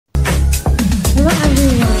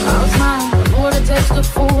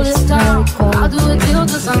over this time. I'll do it till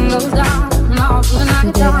the sun goes down. And all through the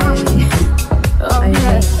night time. Oh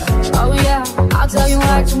yeah, oh yeah. I'll tell you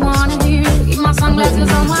what you wanna hear. Keep my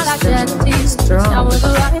sunglasses on while I shed the tears. Now was the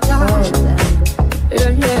right time. Yeah,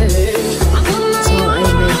 yeah. I'm gonna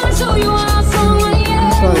show you how someone,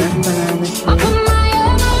 yeah. I'm gonna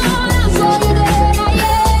show you that,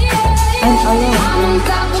 yeah. I'm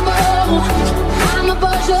unstoppable. I'm a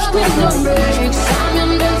buzzer with no brakes. I'm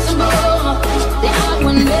invincible. They hug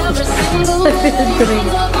when every single day.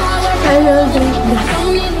 I love that.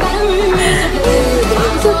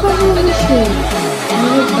 It's a funny shit.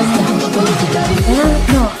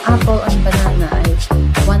 No, apple and banana.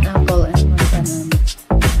 One apple and one banana.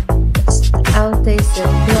 I'll taste it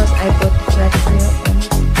because I put fresh milk on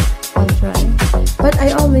it. I'll try. But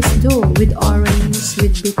I always do with orange,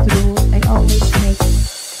 with beetroot. I always make.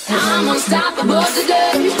 I'm unstoppable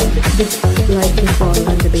today. Like before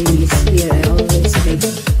when the baby is here, I always make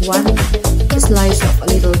one slice of a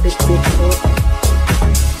little bit beetroot,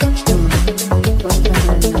 one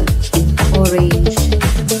banana, orange,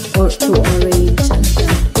 or two orange,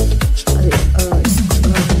 and then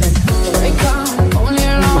only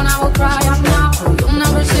alone I will cry out now. You'll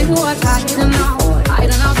never see what's hiding now.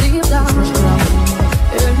 Hiding out deep down.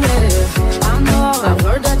 Yeah, yeah. I know I've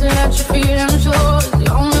heard that you let your feelings show. It's the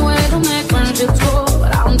only way to make friendships grow.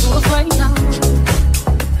 But I'm too afraid now.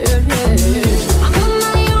 Yeah, yeah. I'm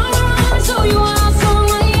gonna show you how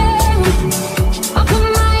someone, yeah. I'm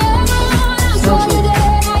gonna show you that,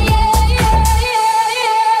 yeah, yeah,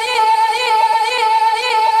 yeah.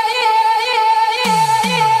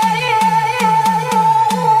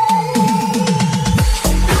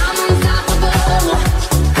 I'm unstoppable.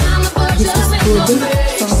 I'm a person with no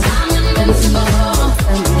brakes. I'm invincible.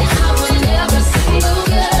 They hide when every single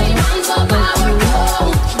day. I'm so powerful.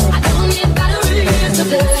 I don't need batteries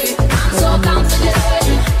today. I'm so confident.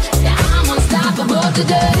 Yeah, I'm unstoppable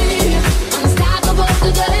today. Unstoppable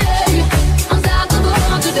today.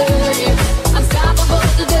 Unstoppable today. Unstoppable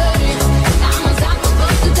today. I'm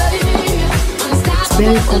unstoppable today. Unstoppable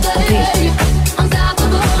today.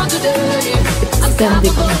 Unstoppable today.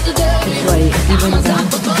 Unstoppable today. that's why I'm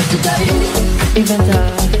unstoppable today. even the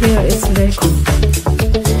hair is very cool.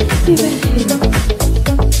 Even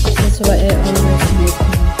that's why I always make